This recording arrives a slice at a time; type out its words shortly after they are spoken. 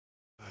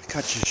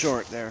cut you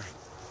short there.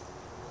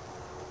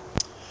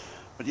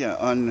 But yeah,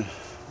 on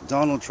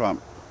Donald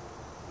Trump,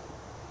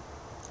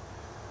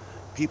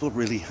 people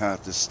really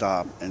have to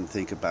stop and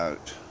think about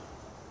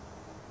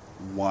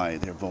why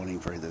they're voting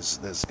for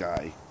this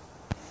guy.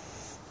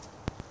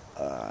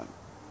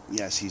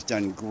 Yes, he's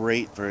done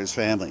great for his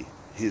family.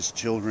 His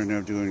children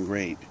are doing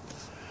great.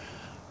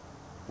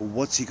 But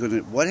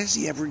what has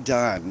he ever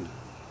done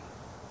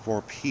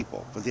for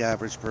people, for the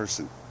average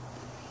person?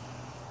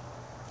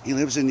 He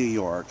lives in New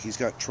York. He's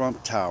got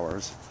Trump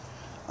Towers.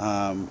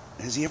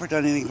 Has he ever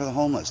done anything for the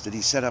homeless? Did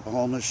he set up a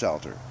homeless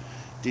shelter?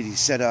 Did he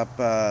set up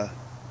a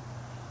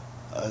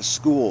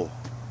school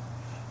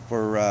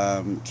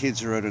for kids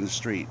who are out on the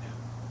street?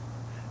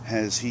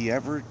 Has he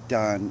ever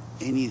done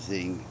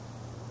anything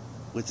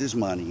with his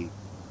money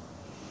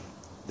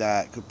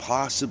that could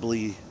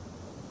possibly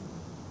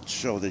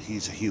show that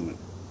he's a human?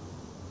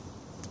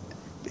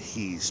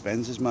 He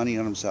spends his money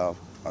on himself,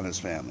 on his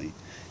family.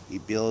 He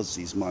builds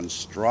these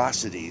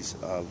monstrosities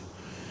of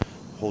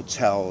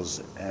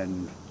hotels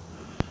and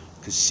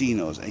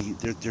casinos. And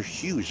they're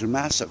huge, they're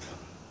massive.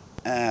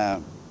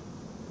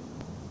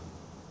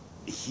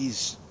 He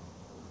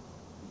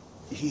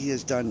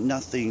has done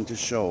nothing to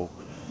show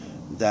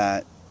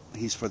that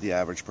he's for the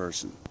average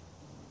person.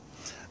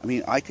 I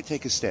mean, I could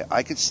take a stand.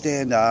 I could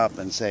stand up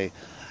and say,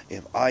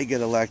 if I get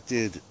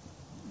elected,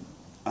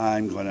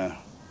 I'm going to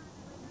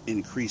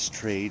increase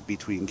trade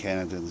between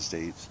Canada and the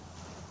States.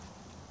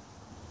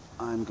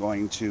 I'm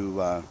going to,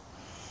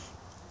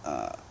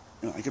 I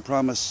could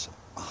promise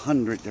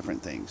 100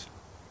 different things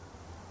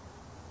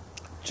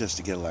just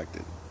to get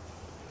elected.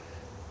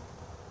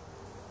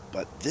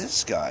 But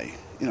this guy,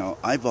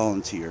 I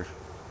volunteer.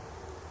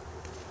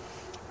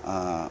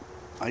 I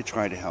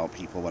try to help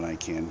people when I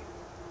can.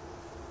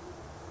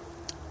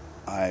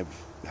 I've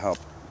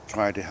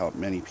tried to help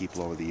many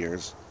people over the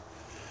years.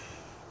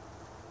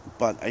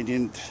 But I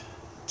didn't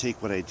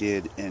take what I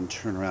did and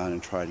turn around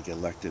and try to get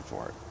elected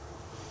for it.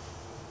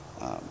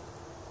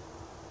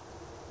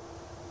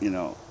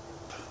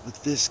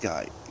 With this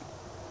guy,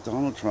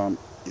 Donald Trump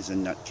is a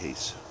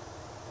nutcase.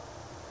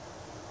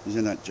 He's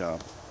a nut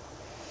job.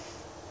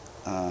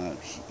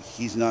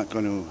 He's not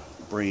going to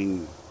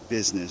bring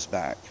business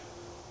back.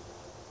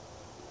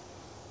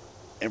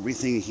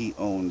 Everything he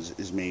owns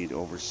is made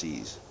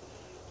overseas.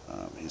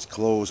 His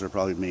clothes are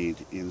probably made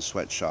in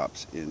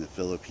sweatshops in the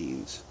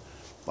Philippines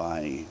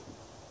by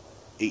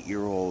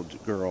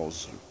 8-year-old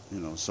girls,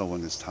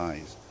 sewing his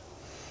ties.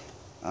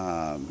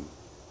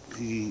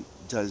 He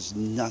does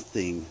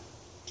nothing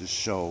to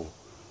show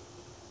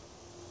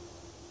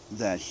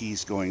that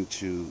he's going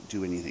to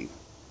do anything.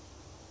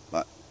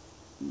 But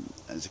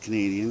as a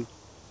Canadian,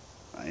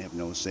 I have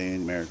no say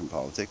in American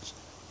politics.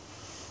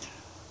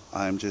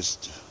 I'm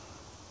just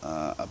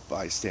a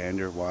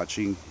bystander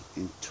watching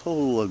in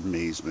total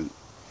amazement.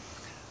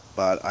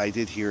 But I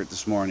did hear it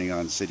this morning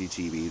on City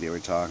TV. They were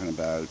talking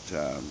about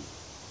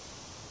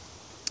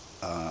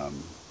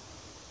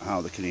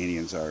how the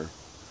Canadians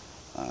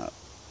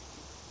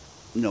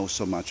know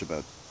so much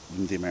about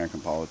the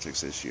American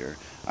politics this year.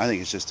 I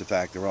think it's just the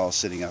fact they're all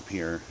sitting up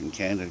here in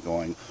Canada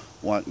going,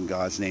 what in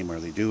God's name are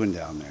they doing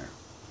down there?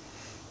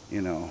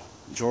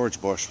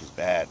 George Bush was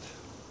bad,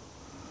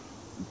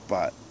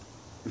 but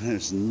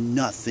there's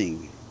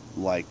nothing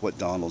like what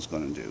Donald's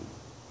going to do.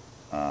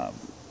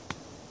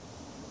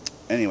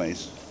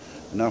 Anyways,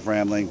 enough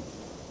rambling.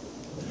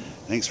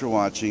 Thanks for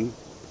watching.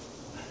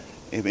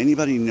 If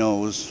anybody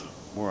knows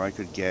where I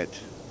could get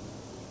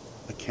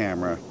a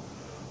camera,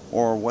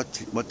 or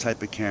what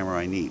type of camera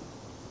I need.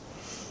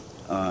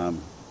 I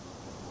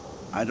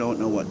don't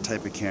know what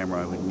type of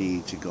camera I would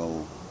need to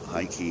go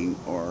hiking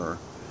or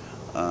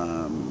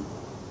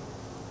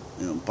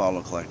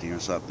bottle collecting or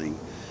something.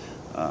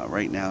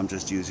 Right now I'm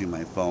just using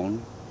my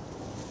phone.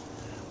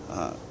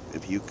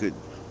 If you could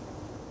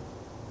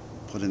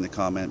put in the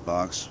comment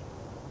box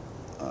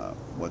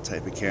what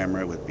type of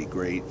camera would be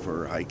great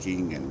for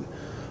hiking and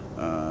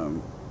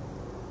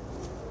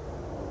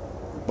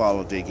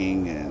bottle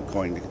digging and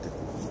coin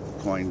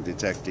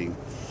detecting,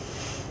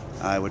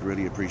 I would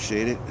really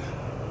appreciate it.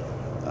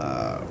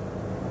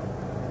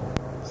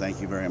 Thank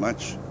you very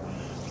much.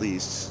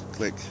 Please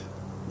click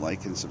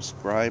like and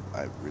subscribe.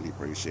 I really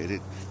appreciate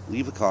it.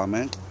 Leave a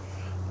comment.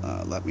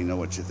 Let me know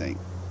what you think.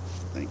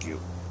 Thank you.